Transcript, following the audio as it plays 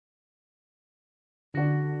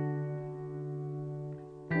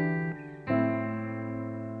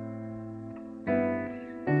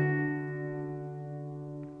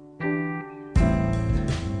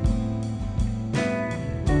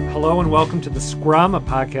Hello and welcome to The Scrum, a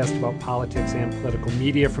podcast about politics and political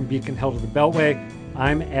media from Beacon Hill to the Beltway.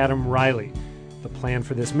 I'm Adam Reilly. The plan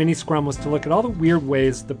for this mini-scrum was to look at all the weird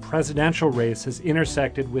ways the presidential race has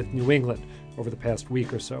intersected with New England over the past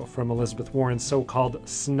week or so, from Elizabeth Warren's so-called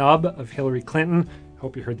snub of Hillary Clinton,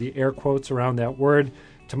 hope you heard the air quotes around that word,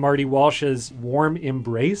 to Marty Walsh's warm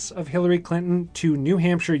embrace of Hillary Clinton, to New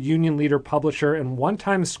Hampshire union leader, publisher, and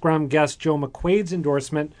one-time Scrum guest Joe McQuaid's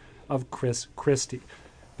endorsement of Chris Christie.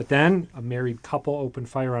 But then, a married couple opened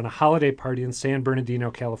fire on a holiday party in San Bernardino,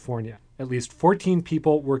 California. At least 14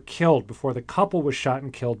 people were killed before the couple was shot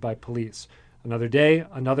and killed by police. Another day,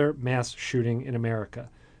 another mass shooting in America.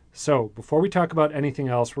 So, before we talk about anything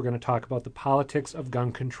else, we're going to talk about the politics of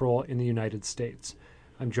gun control in the United States.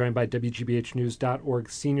 I'm joined by WGBHnews.org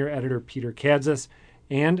senior editor Peter Kadzis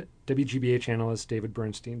and WGBH analyst David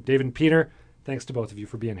Bernstein. David and Peter, thanks to both of you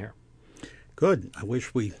for being here. Good. I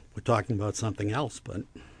wish we were talking about something else, but...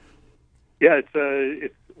 Yeah,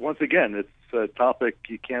 it's once again, it's a topic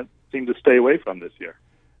you can't seem to stay away from this year.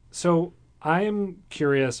 So I am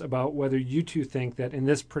curious about whether you two think that in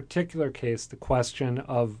this particular case, the question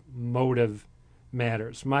of motive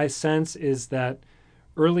matters. My sense is that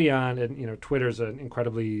early on, and Twitter's an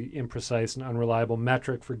incredibly imprecise and unreliable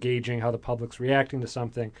metric for gauging how the public's reacting to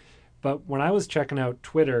something. But when I was checking out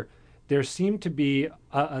Twitter, there seemed to be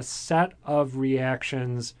a set of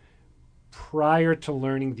reactions prior to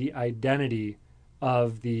learning the identity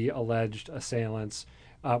of the alleged assailants,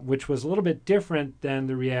 which was a little bit different than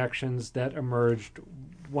the reactions that emerged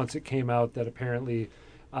once it came out that apparently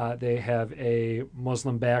they have a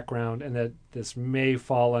Muslim background and that this may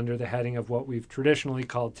fall under the heading of what we've traditionally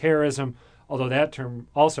called terrorism, although that term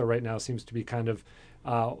also right now seems to be kind of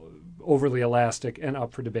overly elastic and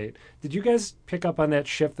up for debate. Did you guys pick up on that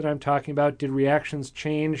shift that I'm talking about? Did reactions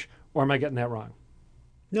change, or am I getting that wrong?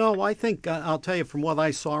 No, I think, I'll tell you from what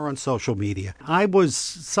I saw on social media, I was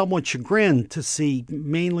somewhat chagrined to see,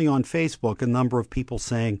 mainly on Facebook, a number of people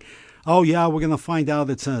saying, oh, yeah, we're going to find out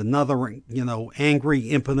it's another, angry,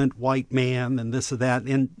 impotent white man and this or that.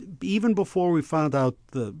 And even before we found out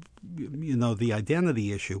the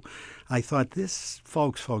identity issue, I thought,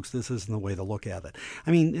 folks, this isn't the way to look at it.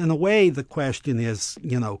 I mean, in a way, the question is,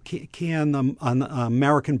 can an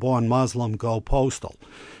American-born Muslim go postal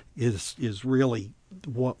is really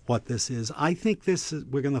what this is. I think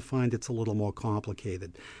we're going to find it's a little more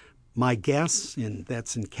complicated. My guess, and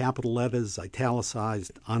that's in capital letters,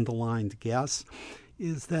 italicized, underlined guess,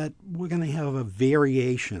 is that we're going to have a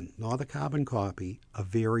variation, not a carbon copy, a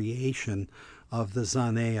variation of the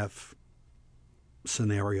Tsarnaev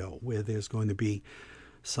scenario, where there's going to be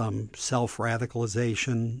some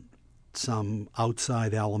self-radicalization, some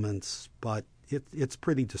outside elements, but it's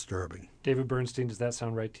pretty disturbing. David Bernstein, does that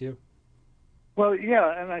sound right to you? Well,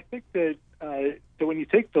 yeah, and I think that when you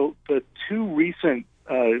take the two recent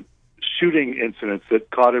shooting incidents that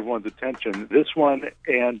caught everyone's attention, this one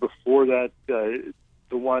and before that, the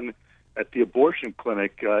one at the abortion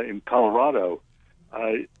clinic in Colorado,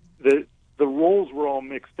 the roles were all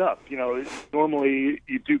mixed up. Normally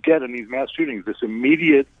you do get in these mass shootings this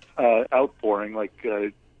immediate outpouring, like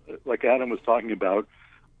Adam was talking about,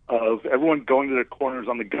 of everyone going to their corners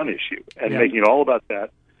on the gun issue and making it all about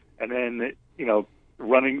that, and then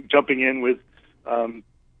jumping in with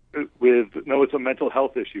no, it's a mental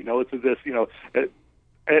health issue. No, it's this.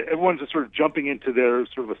 Everyone's just sort of jumping into their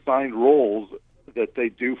sort of assigned roles that they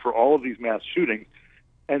do for all of these mass shootings,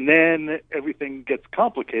 and then everything gets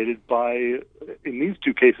complicated by, in these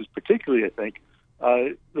two cases particularly, I think,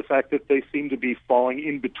 the fact that they seem to be falling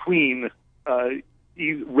in between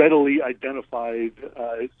readily identified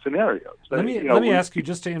scenarios. Let me ask you,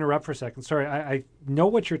 just to interrupt for a second. Sorry, I know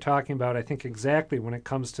what you're talking about. I think exactly when it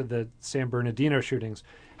comes to the San Bernardino shootings.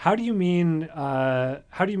 How do you mean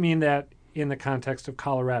that in the context of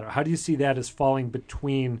Colorado? How do you see that as falling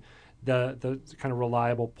between the kind of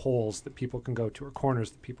reliable poles that people can go to, or corners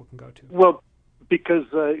that people can go to? Well, because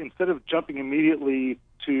instead of jumping immediately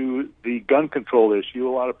to the gun control issue,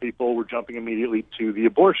 a lot of people were jumping immediately to the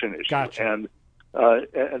abortion issue. Gotcha.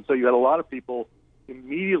 And so you had a lot of people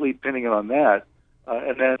immediately pinning it on that,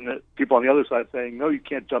 and then people on the other side saying, no, you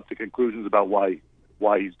can't jump to conclusions about why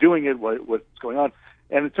he's doing it, what's going on.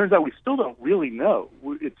 And it turns out we still don't really know.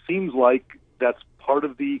 It seems like that's part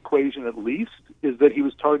of the equation, at least, is that he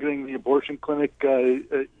was targeting the abortion clinic,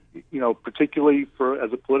 particularly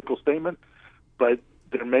as a political statement. But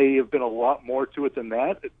there may have been a lot more to it than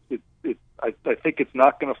that. I think it's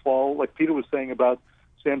not going to fall, like Peter was saying about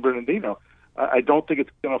San Bernardino. I don't think it's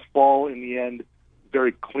going to fall in the end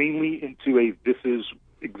very cleanly into this is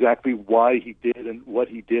exactly why he did and what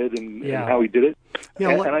he did and how he did it.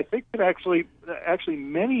 And I think that actually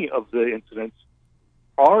many of the incidents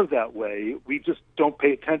are that way. We just don't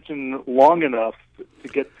pay attention long enough to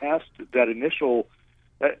get past that initial,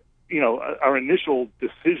 our initial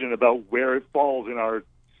decision about where it falls in our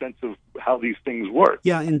sense of how these things work.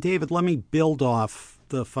 Yeah, and David, let me build off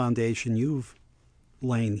the foundation you've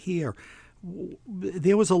laid here.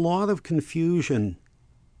 There was a lot of confusion,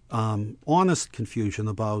 honest confusion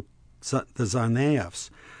about the Tsarnaevs.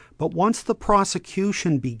 But once the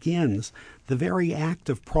prosecution begins, the very act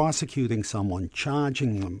of prosecuting someone,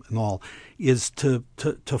 charging them and all, is to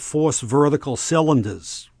force vertical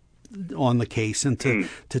cylinders on the case and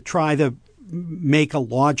to try to make a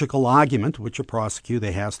logical argument, which a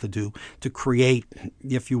prosecutor has to do, to create,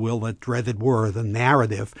 if you will, that dreaded word, a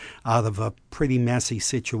narrative out of a pretty messy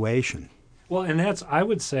situation. Well, and I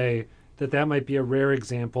would say that might be a rare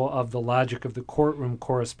example of the logic of the courtroom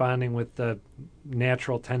corresponding with the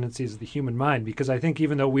natural tendencies of the human mind. Because I think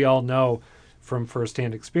even though we all know from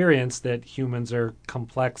firsthand experience that humans are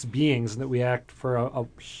complex beings and that we act for a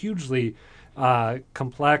hugely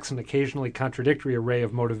complex and occasionally contradictory array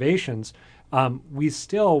of motivations, we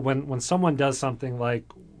still, when someone does something like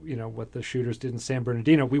what the shooters did in San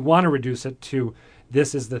Bernardino, we want to reduce it to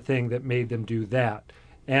this is the thing that made them do that.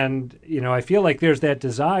 And, I feel like there's that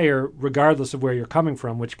desire, regardless of where you're coming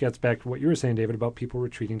from, which gets back to what you were saying, David, about people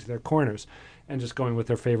retreating to their corners and just going with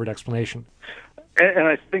their favorite explanation. And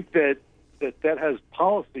I think that has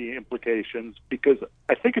policy implications, because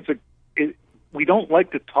I think we don't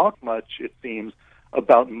like to talk much, it seems,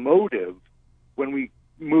 about motive when we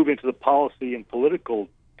move into the policy and political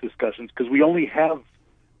discussions, because we only have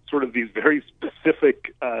sort of these very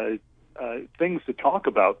specific things to talk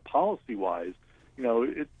about policy-wise.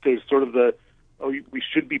 There's sort of we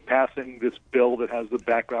should be passing this bill that has the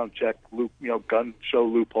background check, gun show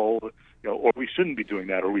loophole, or we shouldn't be doing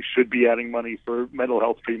that, or we should be adding money for mental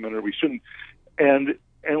health treatment, or we shouldn't. And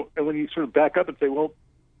when you sort of back up and say, well,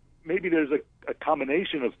 maybe there's a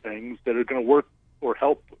combination of things that are going to work or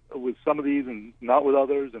help with some of these and not with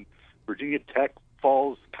others, and Virginia Tech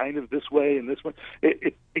falls kind of this way and this one,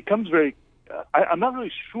 it becomes very. I'm not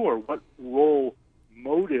really sure what role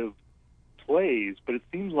motive plays, but it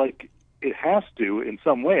seems like it has to in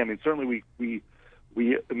some way. I mean, certainly we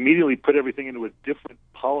immediately put everything into a different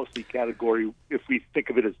policy category if we think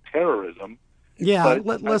of it as terrorism. Yeah,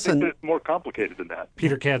 but listen, I think it's more complicated than that.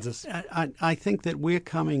 Peter Kadzis. I think that we're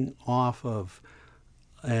coming off of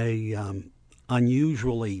a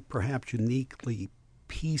unusually, perhaps uniquely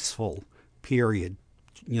peaceful period,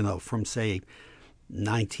 from, say,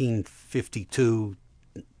 1952,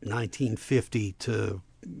 1950 to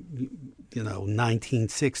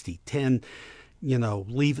 1960,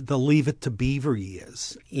 Leave It to Beaver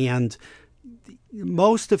years. And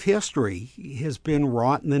most of history has been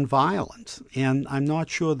rotten and violent. And I'm not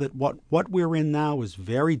sure that what we're in now is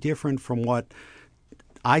very different from what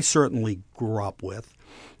I certainly grew up with.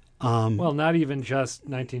 Well, not even just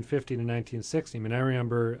 1950 to 1960. I mean, I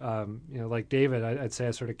remember, like David, I'd say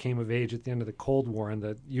I sort of came of age at the end of the Cold War, and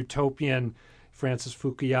the utopian Francis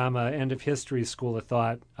Fukuyama end of history school of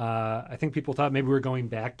thought. I think people thought maybe we were going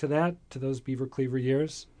back to those Beaver Cleaver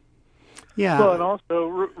years. Yeah. Well, and also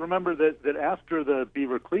remember that after the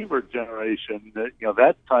Beaver Cleaver generation,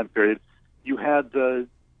 that time period, you had the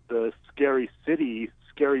scary city,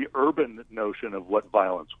 scary urban notion of what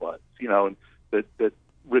violence was. And that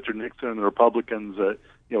Richard Nixon and the Republicans,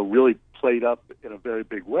 really played up in a very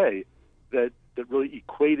big way. That really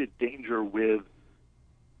equated danger with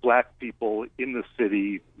black people in the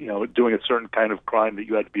city, doing a certain kind of crime that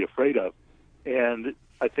you had to be afraid of. And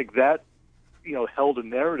I think that, held a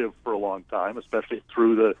narrative for a long time, especially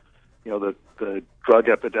through the drug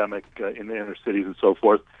epidemic in the inner cities and so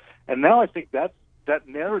forth. And now I think that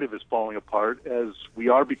narrative is falling apart as we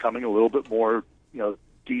are becoming a little bit more,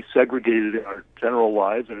 desegregated in our general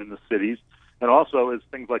lives and in the cities. And also as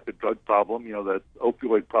things like the drug problem, the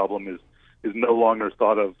opioid problem is no longer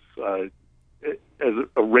thought of as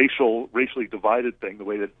a racially divided thing, the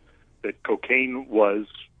way that cocaine was,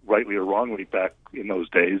 rightly or wrongly, back in those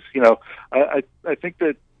days. I think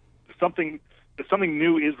that something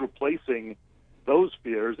new is replacing those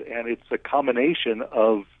fears, and it's a combination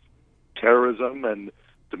of terrorism and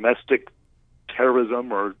domestic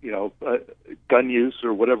terrorism, or gun use,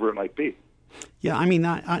 or whatever it might be. Yeah, I mean,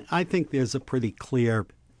 I think there's a pretty clear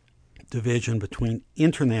division between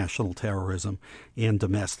international terrorism and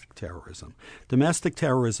domestic terrorism. Domestic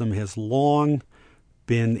terrorism has long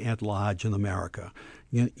been at large in America.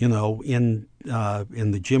 In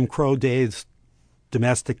the Jim Crow days,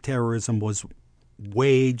 domestic terrorism was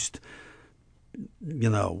waged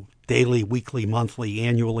daily, weekly, monthly,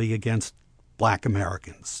 annually against black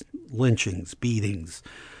Americans, lynchings, beatings.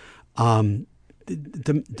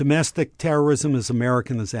 Domestic terrorism is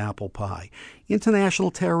American as apple pie.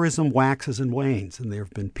 International terrorism waxes and wanes, and there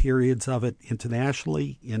have been periods of it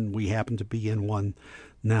internationally, and we happen to be in one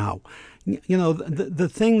now. The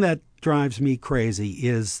thing that drives me crazy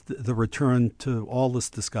is the return to all this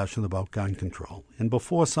discussion about gun control. And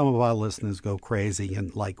before some of our listeners go crazy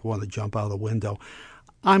and want to jump out a window,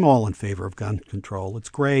 I'm all in favor of gun control. It's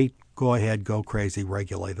great. Go ahead, go crazy,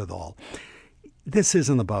 regulate it all. This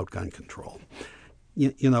isn't about gun control.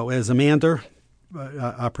 As Amanda,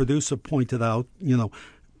 our producer, pointed out,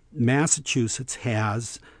 Massachusetts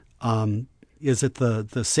has, is it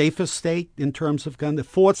the safest state in terms of gun? The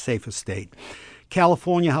fourth safest state.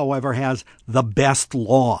 California, however, has the best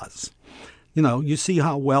laws. You see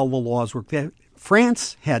how well the laws work there.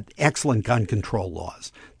 France had excellent gun control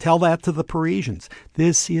laws. Tell that to the Parisians.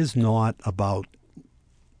 This is not about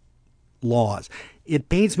laws. It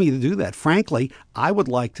pains me to do that. Frankly, I would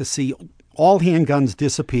like to see all handguns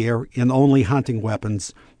disappear and only hunting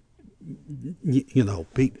weapons.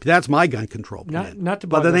 That's my gun control plan.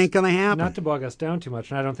 But it ain't going to happen. Not to bog us down too much,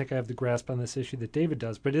 and I don't think I have the grasp on this issue that David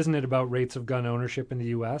does, but isn't it about rates of gun ownership in the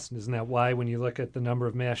U.S.? And isn't that why when you look at the number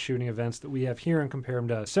of mass shooting events that we have here and compare them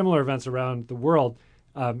to similar events around the world,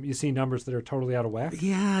 you see numbers that are totally out of whack?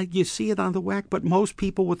 Yeah, you see it out of whack, but most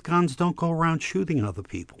people with guns don't go around shooting other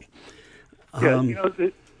people. Yeah,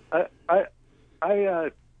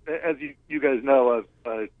 as you guys know,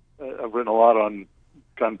 I've written a lot on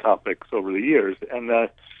gun topics over the years, and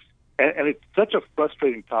it's such a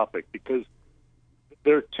frustrating topic because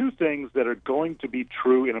there are two things that are going to be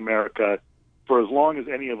true in America for as long as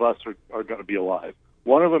any of us are going to be alive.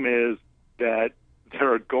 One of them is that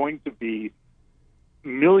there are going to be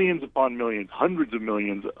millions upon millions, hundreds of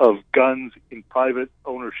millions of guns in private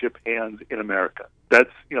ownership hands in America. That's,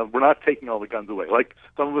 we're not taking all the guns away. Like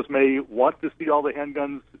some of us may want to see all the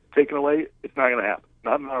handguns taken away. It's not going to happen,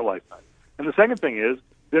 not in our lifetime. And the second thing is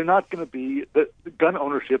they're not going to be, the gun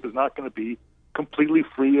ownership is not going to be completely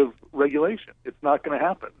free of regulation. It's not going to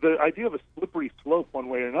happen. The idea of a slippery slope one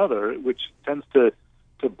way or another, which tends to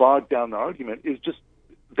bog down the argument, is just,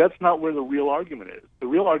 that's not where the real argument is. The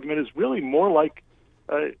real argument is really more like,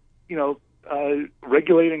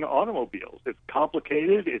 regulating automobiles. It's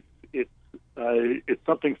complicated. It's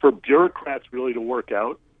something for bureaucrats really to work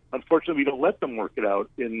out. Unfortunately, we don't let them work it out.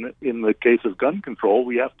 In the case of gun control,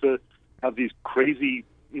 we have to have these crazy,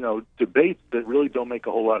 debates that really don't make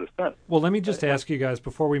a whole lot of sense. Well, let me just ask you guys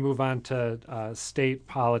before we move on to state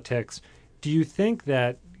politics. Do you think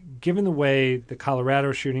that, given the way the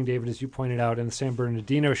Colorado shooting, David, as you pointed out, and the San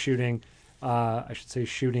Bernardino shooting, I should say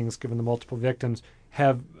shootings, given the multiple victims,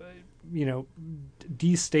 have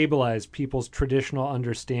destabilized people's traditional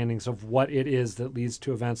understandings of what it is that leads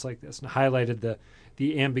to events like this and highlighted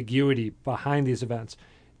the ambiguity behind these events.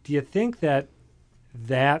 Do you think that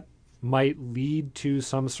might lead to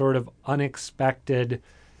some sort of unexpected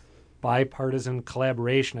bipartisan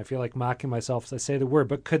collaboration? I feel like mocking myself as I say the word,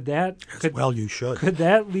 but you should. Could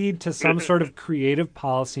that lead to some sort of creative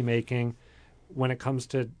policymaking when it comes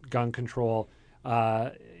to gun control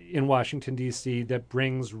in Washington, D.C., that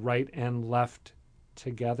brings right and left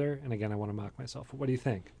together? And again, I want to mock myself. What do you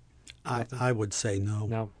think? I would say no.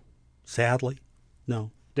 No. Sadly, no.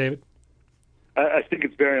 David? I think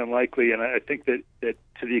it's very unlikely, and I think that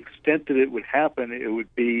to the extent that it would happen, it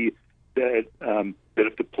would be that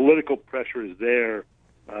if the political pressure is there,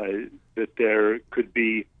 that there could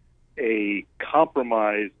be a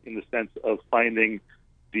compromise in the sense of finding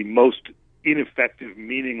the most ineffective,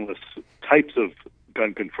 meaningless types of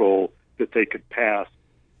gun control that they could pass,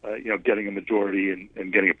 getting a majority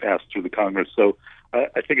and getting it passed through the Congress. So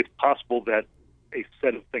I think it's possible that a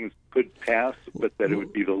set of things could pass, but that it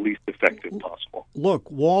would be the least effective possible.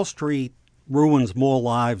 Look, Wall Street ruins more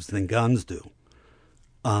lives than guns do.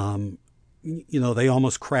 They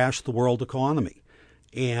almost crashed the world economy.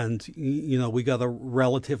 And, we got a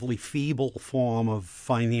relatively feeble form of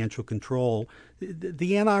financial control.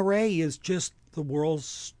 The NRA is just the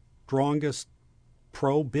world's strongest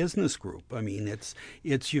pro-business group. I mean,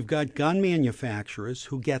 it's you've got gun manufacturers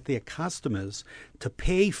who get their customers to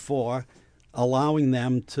pay for allowing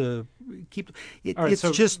them to keep it. Right, it's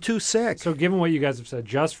just too sick. So given what you guys have said,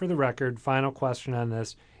 just for the record, final question on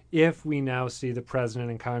this. If we now see the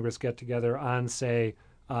president and Congress get together on, say,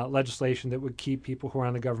 legislation that would keep people who are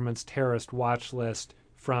on the government's terrorist watch list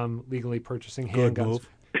from legally purchasing handguns.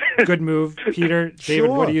 Good move. Peter, David, sure.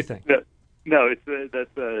 What do you think? No,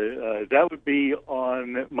 that would be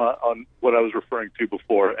on what I was referring to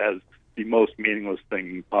before as the most meaningless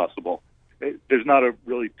thing possible. there's not a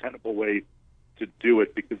really tenable way to do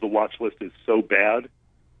it because the watch list is so bad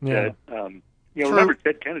that remember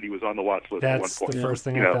Ted Kennedy was on the watch list at one point. That's the first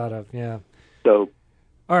thing I thought of. Yeah. So,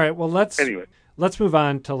 all right. Well, let's move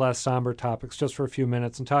on to less somber topics just for a few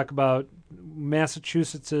minutes and talk about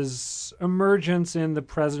Massachusetts's emergence in the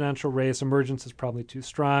presidential race. Emergence is probably too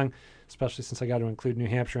strong, especially since I got to include New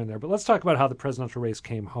Hampshire in there. But let's talk about how the presidential race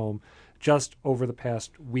came home just over the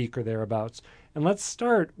past week or thereabouts. And let's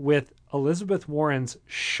start with Elizabeth Warren's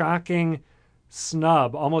shocking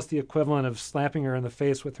snub, almost the equivalent of slapping her in the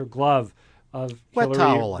face with her glove, of Hillary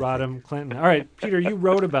Rodham Clinton. All right, Peter, you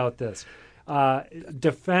wrote about this.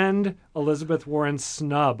 Defend Elizabeth Warren's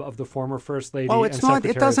snub of the former First Lady. Well, it's not.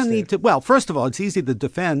 It doesn't need to. Well, first of all, it's easy to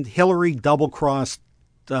defend. Hillary double-crossed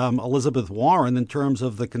Elizabeth Warren in terms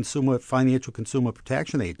of the Financial Consumer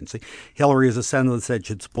Protection Agency. Hillary, as a senator, said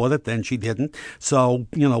she'd support it, then she didn't. So,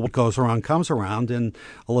 what goes around comes around, and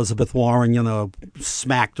Elizabeth Warren,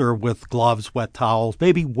 smacked her with gloves, wet towels.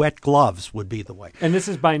 Maybe wet gloves would be the way. And this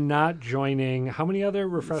is by not joining, how many other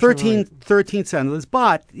refreshment? 13 senators.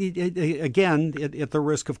 But, again, at the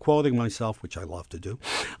risk of quoting myself, which I love to do,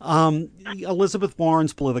 Elizabeth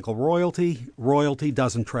Warren's political royalty. Royalty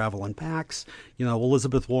doesn't travel in packs.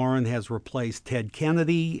 Elizabeth Warren has replaced Ted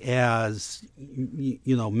Kennedy as,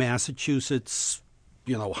 Massachusetts,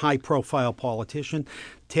 high-profile politician.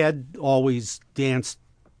 Ted always danced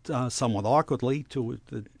somewhat awkwardly to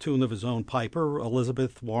the tune of his own piper.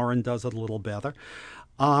 Elizabeth Warren does it a little better.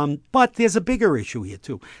 But there's a bigger issue here,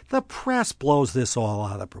 too. The press blows this all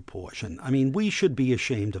out of proportion. I mean, we should be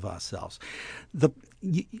ashamed of ourselves. The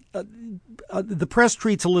press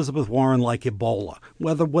treats Elizabeth Warren like Ebola.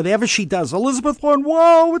 Whatever she does, Elizabeth Warren,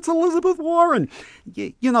 whoa, it's Elizabeth Warren.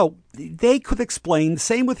 They could explain, the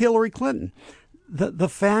same with Hillary Clinton. The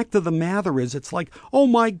fact of the matter is, it's like, oh,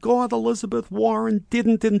 my God, Elizabeth Warren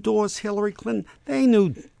didn't endorse Hillary Clinton. They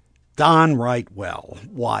knew darn right well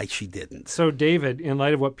why she didn't. So, David, in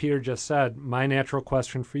light of what Peter just said, my natural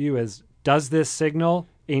question for you is, does this signal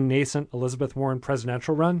a nascent Elizabeth Warren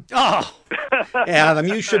presidential run? Oh, Adam,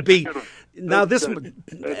 you should be. Now, this,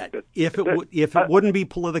 if it wouldn't be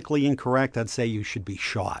politically incorrect, I'd say you should be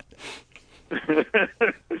shot.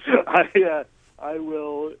 I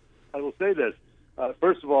will say this.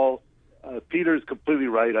 First of all, Peter's completely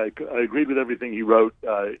right. I agreed with everything he wrote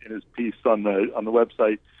in his piece on the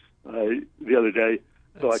website the other day.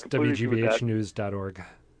 So that's I completely agree with that. WGBHnews.org.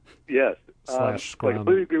 Yes. /Scrum. I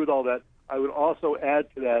completely agree with all that. I would also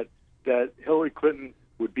add to that Hillary Clinton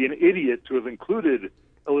would be an idiot to have included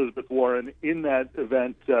Elizabeth Warren in that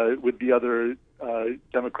event with the other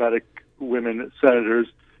Democratic women senators,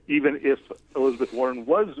 even if Elizabeth Warren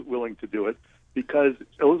was willing to do it, because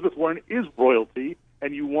Elizabeth Warren is royalty,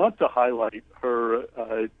 and you want to highlight her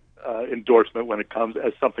endorsement when it comes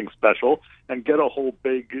as something special and get a whole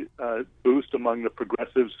big boost among the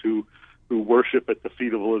progressives who worship at the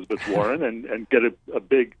feet of Elizabeth Warren and get a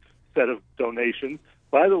big set of donations.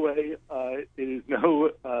 By the way, it is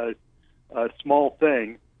no small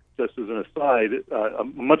thing, just as an aside, a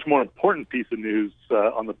much more important piece of news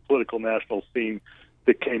on the political national scene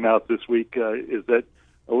that came out this week is that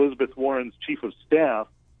Elizabeth Warren's chief of staff,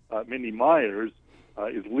 Mindy Myers,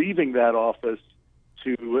 is leaving that office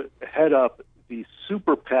to head up the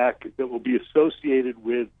super PAC that will be associated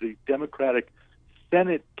with the Democratic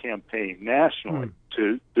Senate campaign nationally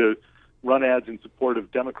to run ads in support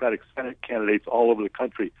of Democratic Senate candidates all over the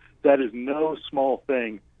country. That is no small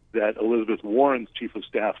thing that Elizabeth Warren's chief of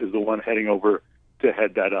staff is the one heading over to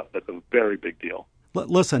head that up. That's a very big deal.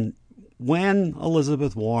 Listen, when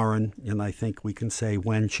Elizabeth Warren, and I think we can say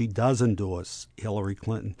when she does endorse Hillary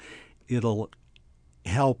Clinton, it'll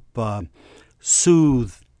help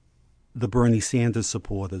soothe the Bernie Sanders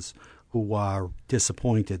supporters who are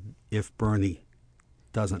disappointed if Bernie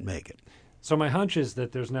doesn't make it. So my hunch is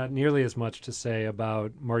that there's not nearly as much to say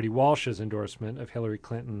about Marty Walsh's endorsement of Hillary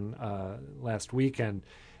Clinton last weekend.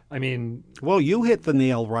 I mean... Well, you hit the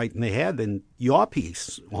nail right in the head in your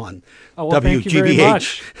piece on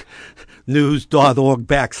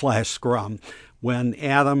WGBHnews.org/scrum when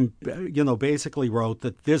Adam, basically wrote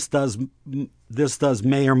that this does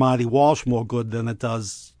Mayor Marty Walsh more good than it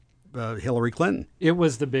does Hillary Clinton. It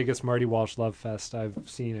was the biggest Marty Walsh love fest I've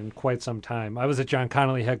seen in quite some time. I was at John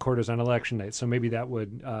Connolly headquarters on election night, so maybe that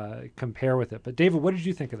would compare with it. But David, what did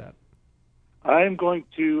you think of that? I'm going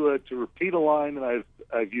to repeat a line that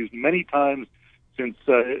I've used many times since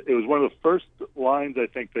it was one of the first lines I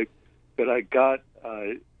think that I got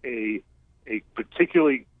a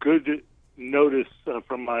particularly good notice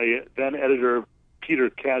from my then editor Peter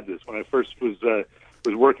Kadzis when I first was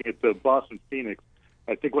working at the Boston Phoenix.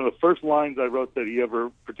 I think one of the first lines I wrote that he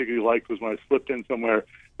ever particularly liked was when I slipped in somewhere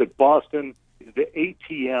that Boston is the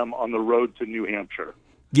ATM on the road to New Hampshire.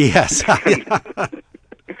 Yes.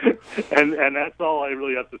 and that's all I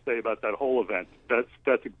really have to say about that whole event.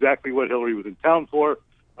 That's exactly what Hillary was in town for.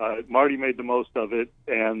 Marty made the most of it,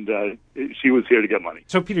 and she was here to get money.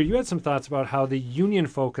 So, Peter, you had some thoughts about how the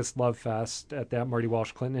union-focused love fest at that Marty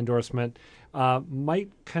Walsh Clinton endorsement might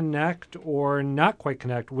connect or not quite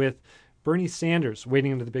connect with Bernie Sanders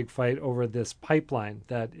wading into the big fight over this pipeline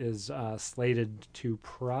that is slated to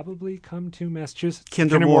probably come to Massachusetts.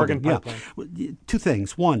 Kinder Morgan pipeline. Yeah. Two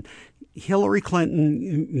things. One, Hillary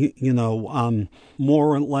Clinton,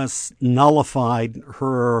 more or less nullified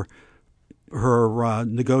her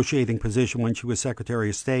negotiating position when she was Secretary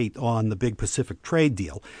of State on the big Pacific trade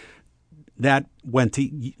deal. That went to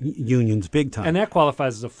unions big time. And that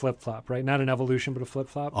qualifies as a flip-flop, right? Not an evolution, but a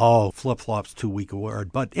flip-flop? Oh, flip-flop's too weak a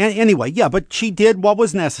word. But anyway, yeah, but she did what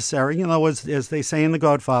was necessary. As they say in The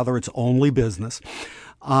Godfather, it's only business.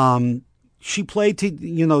 She played to,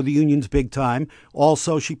 the unions big time.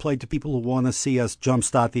 Also, she played to people who want to see us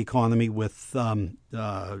jumpstart the economy with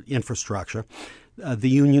infrastructure. The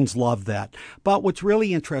unions love that. But what's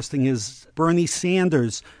really interesting is Bernie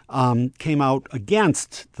Sanders came out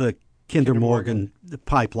against the Kinder Morgan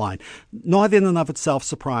pipeline. Not in and of itself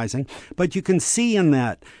surprising, but you can see in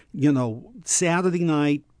that, Saturday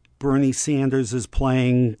night, Bernie Sanders is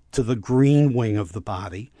playing to the green wing of the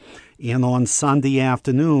party. And on Sunday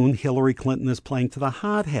afternoon, Hillary Clinton is playing to the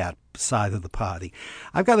hard hat side of the party.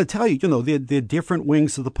 I've got to tell you, they're different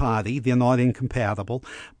wings of the party. They're not incompatible,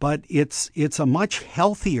 but it's a much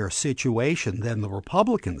healthier situation than the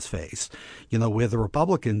Republicans face. Where the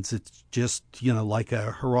Republicans, it's just, like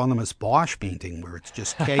a Hieronymus Bosch painting where it's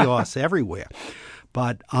just chaos everywhere.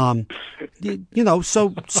 But, so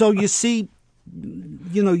you see,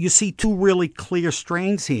 you see two really clear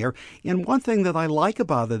strains here. And one thing that I like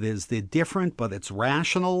about it is they're different, but it's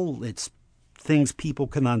rational. It's things people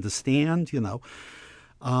can understand,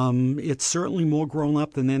 It's certainly more grown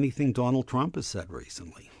up than anything Donald Trump has said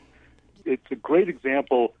recently. It's a great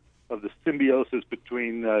example of the symbiosis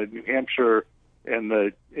between New Hampshire and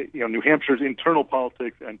New Hampshire's internal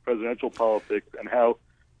politics and presidential politics, and how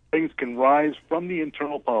things can rise from the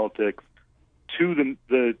internal politics to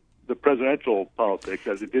the presidential politics,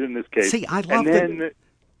 as it did in this case. See, I love that.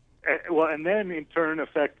 And then in turn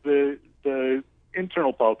affect the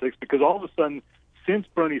internal politics, because all of a sudden, since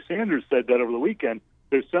Bernie Sanders said that over the weekend,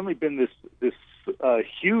 there's suddenly been this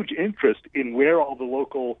huge interest in where all the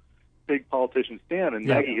local big politicians stand. And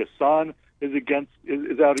Maggie Hassan is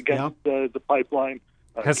out against the pipeline.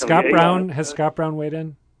 Has Scott Brown weighed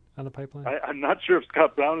in on the pipeline? I'm not sure if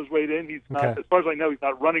Scott Brown has weighed in. He's not, as far as I know, he's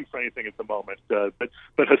not running for anything at the moment. But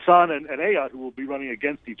Hassan and Ayotte, who will be running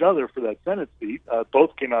against each other for that Senate seat,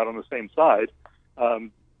 both came out on the same side.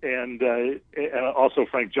 And also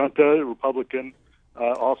Frank Junta, a Republican,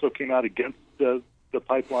 also came out against the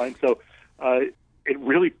pipeline. So it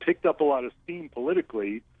really picked up a lot of steam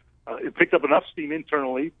politically. It picked up enough steam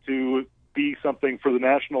internally to be something for the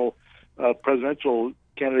national presidential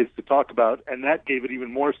candidates to talk about, and that gave it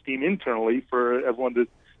even more steam internally for everyone to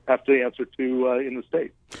have to answer to in the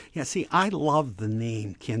state. Yeah, see, I love the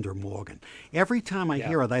name Kinder Morgan. Every time I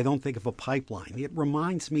hear it, I don't think of a pipeline. It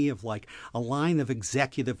reminds me of like a line of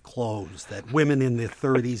executive clothes that women in their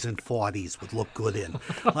 30s and 40s would look good in.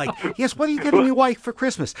 Like, yes, what are you getting your wife for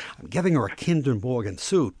Christmas? I'm getting her a Kinder Morgan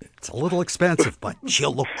suit. It's a little expensive, but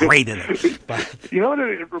she'll look great in it. But, you know what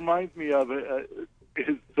it reminds me of?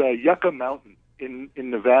 Is Yucca Mountain in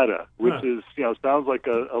Nevada, which is, sounds like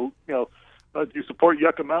you support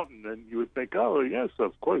Yucca Mountain, and you would think, oh, yes,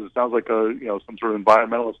 of course. It sounds like some sort of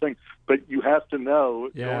environmentalist thing. But you have to know,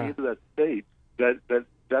 going into that state,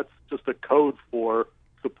 that's just a code for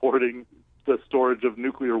supporting the storage of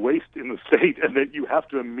nuclear waste in the state, and that you have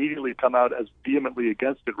to immediately come out as vehemently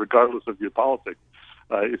against it, regardless of your politics,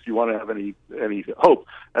 if you want to have any hope.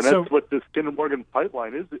 And that's what this Kinder Morgan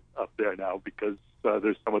pipeline is up there now, because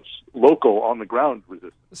there's so much local on-the-ground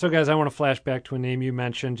resistance. So, guys, I want to flash back to a name you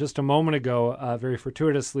mentioned just a moment ago, very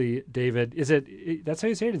fortuitously, David. That's how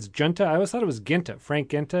you say it? It's Junta? I always thought it was Ginta. Frank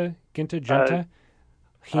Ginta? Junta?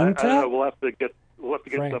 Hinta? We'll have to get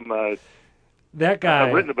some... that guy...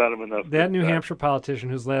 I've written about him enough. That New Hampshire politician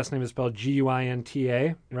whose last name is spelled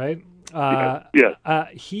Guinta, right?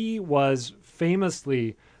 He was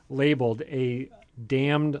famously labeled a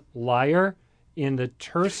damned liar in the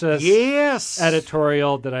tersest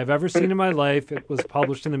editorial that I've ever seen in my life. It was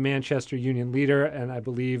published in the Manchester Union Leader, and I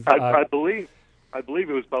believe... I believe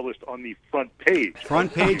it was published on the front page.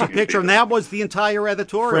 Front page picture, and that was the entire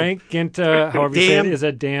editorial. Frank Ginta, however you say it, is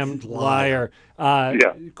a damned liar.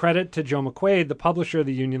 Credit to Joe McQuaid, the publisher,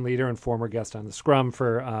 the union leader, and former guest on the Scrum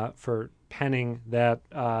for penning that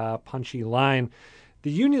punchy line.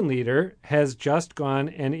 The union leader has just gone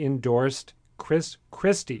and endorsed Chris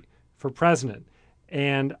Christie for president.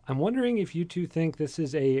 And I'm wondering if you two think this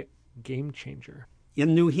is a game changer.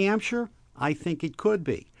 In New Hampshire, I think it could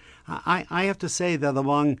be. I have to say that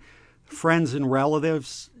among friends and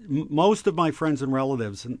relatives, most of my friends and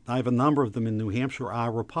relatives, and I have a number of them in New Hampshire,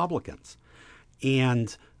 are Republicans.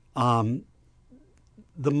 And the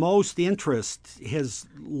most interest has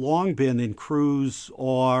long been in Cruz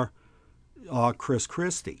or Chris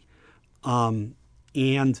Christie.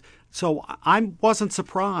 And so I wasn't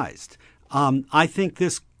surprised. I think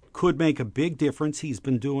this could make a big difference. He's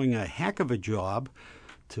been doing a heck of a job,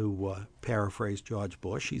 to paraphrase George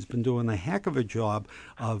Bush. He's been doing a heck of a job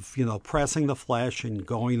of, pressing the flesh and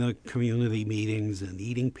going to community meetings and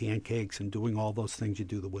eating pancakes and doing all those things you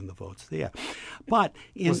do to win the votes there. But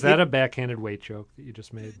was that a backhanded weight joke that you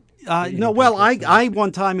just made? No, well, I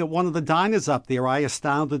one time at one of the diners up there, I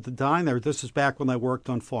astounded the diner. This is back when I worked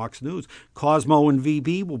on Fox News. Cosmo and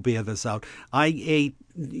VB will bear this out. I ate,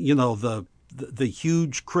 the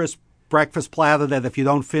huge crisp breakfast platter that if you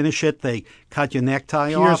don't finish it, they cut your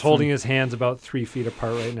necktie off. Peter's holding his hands about 3 feet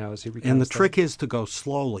apart right now as he recounts. And the trick is to go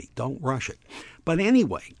slowly. Don't rush it. But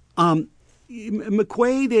anyway,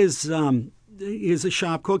 McQuaid is a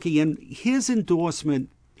sharp cookie, and his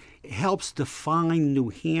endorsement helps define New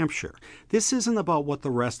Hampshire. This isn't about what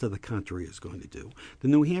the rest of the country is going to do. The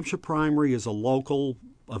New Hampshire primary is a local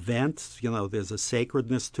event. There's a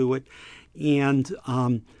sacredness to it. And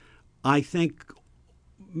I think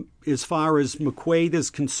as far as McQuaid is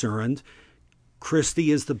concerned,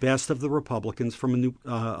 Christie is the best of the Republicans from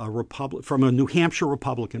a New Hampshire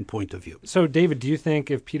Republican point of view. So, David, do you think,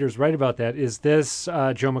 if Peter's right about that, is this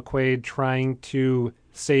Joe McQuaid trying to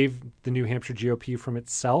save the New Hampshire GOP from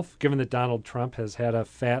itself, given that Donald Trump has had a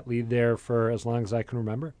fat lead there for as long as I can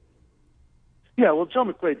remember? Yeah, well, Joe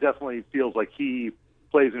McQuaid definitely feels like he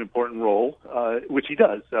plays an important role, which he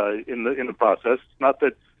does in the process. Not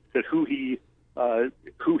that who he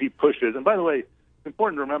pushes. And by the way, it's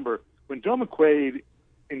important to remember, when Joe McQuaid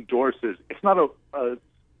endorses, it's not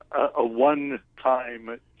a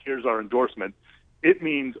one-time, here's our endorsement. It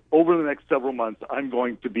means over the next several months, I'm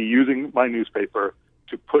going to be using my newspaper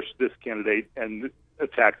to push this candidate and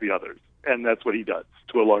attack the others. And that's what he does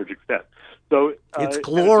to a large extent. So it's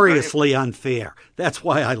gloriously unfair. That's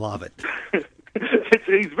why I love it.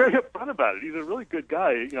 He's very upfront about it. He's a really good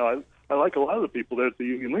guy. I like a lot of the people there at the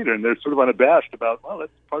union leader, and they're sort of unabashed about, well,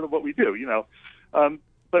 that's part of what we do,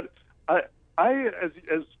 But I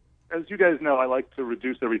as you guys know, I like to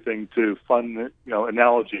reduce everything to fun,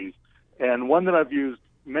 analogies. And one that I've used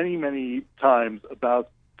many, many times about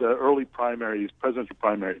the early primaries, presidential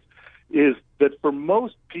primaries, is that for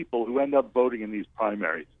most people who end up voting in these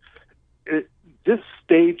primaries, this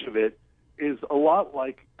stage of it is a lot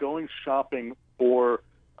like going shopping for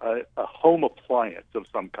a home appliance of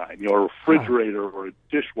some kind, a refrigerator or a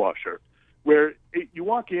dishwasher, where you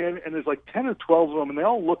walk in and there's like 10 or 12 of them, and they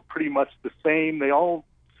all look pretty much the same. They all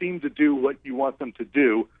seem to do what you want them to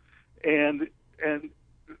do. And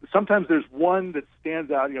sometimes there's one that stands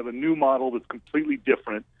out, the new model that's completely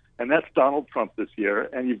different, and that's Donald Trump this year.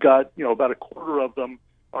 And you've got, about a quarter of them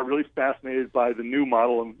are really fascinated by the new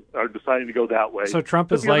model and are deciding to go that way. So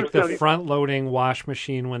Trump is like the front-loading wash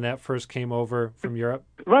machine when that first came over from Europe?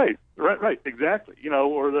 Right, exactly.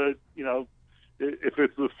 Or the, if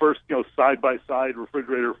it's the first, side-by-side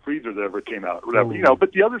refrigerator freezer that ever came out, or whatever,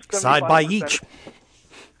 but the other 75%... Side by each.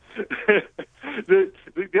 the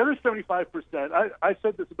other 75%, I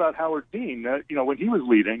said this about Howard Dean, when he was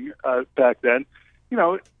leading back then,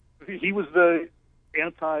 he was the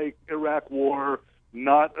anti-Iraq war,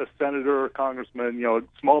 not a senator or congressman,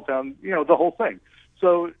 small town, the whole thing.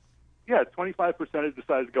 So, 25% had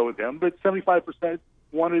decided to go with him, but 75%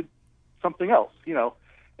 wanted something else, And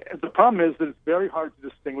the problem is that it's very hard to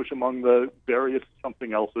distinguish among the various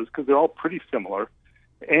something else's because they're all pretty similar.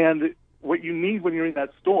 And what you need when you're in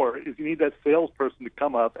that store is you need that salesperson to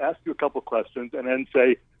come up, ask you a couple questions, and then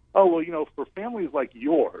say, oh, well, for families like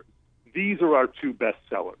yours, these are our two best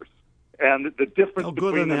sellers. And the difference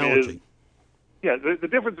between them is... Yeah, the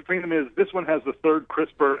difference between them is this one has the third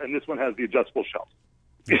crisper and this one has the adjustable shelf.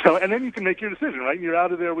 And then you can make your decision, right? You're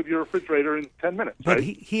out of there with your refrigerator in 10 minutes, but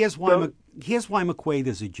right? Here's why McQuaid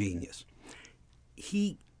is a genius.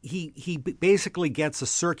 He he basically gets a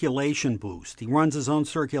circulation boost. He runs his own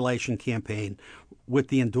circulation campaign with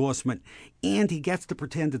the endorsement, and he gets to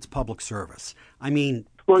pretend it's public service. I mean,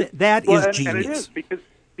 that is genius. And it is,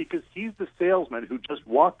 because he's the salesman who just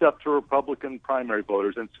walked up to Republican primary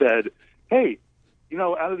voters and said, hey,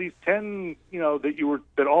 out of these 10,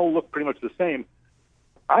 that all look pretty much the same,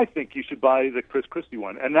 I think you should buy the Chris Christie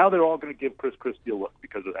one. And now they're all going to give Chris Christie a look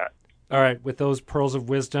because of that. All right, with those pearls of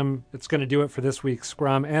wisdom, it's going to do it for this week's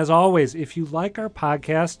Scrum. As always, if you like our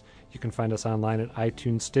podcast, you can find us online at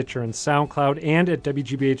iTunes, Stitcher, and SoundCloud, and at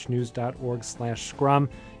wgbhnews.org/Scrum.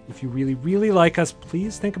 If you really, really like us,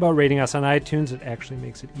 please think about rating us on iTunes. It actually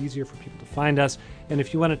makes it easier for people to find us. And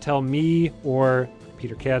if you want to tell me or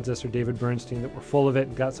Peter Kadzis or David Bernstein that we're full of it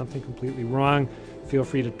and got something completely wrong, feel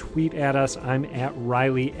free to tweet at us. I'm at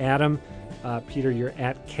Reilly Adam. Peter, you're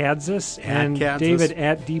at Kadzis. And Kadzis. David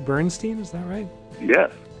at D. Bernstein. Is that right?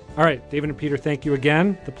 Yes. All right, David and Peter, thank you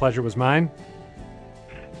again. The pleasure was mine.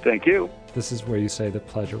 Thank you. This is where you say the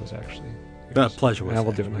pleasure was actually yours. The pleasure was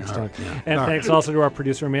We'll do it next time. Right, yeah. And thanks also to our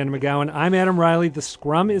producer, Amanda McGowan. I'm Adam Reilly. The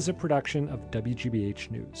Scrum is a production of WGBH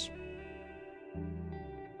News.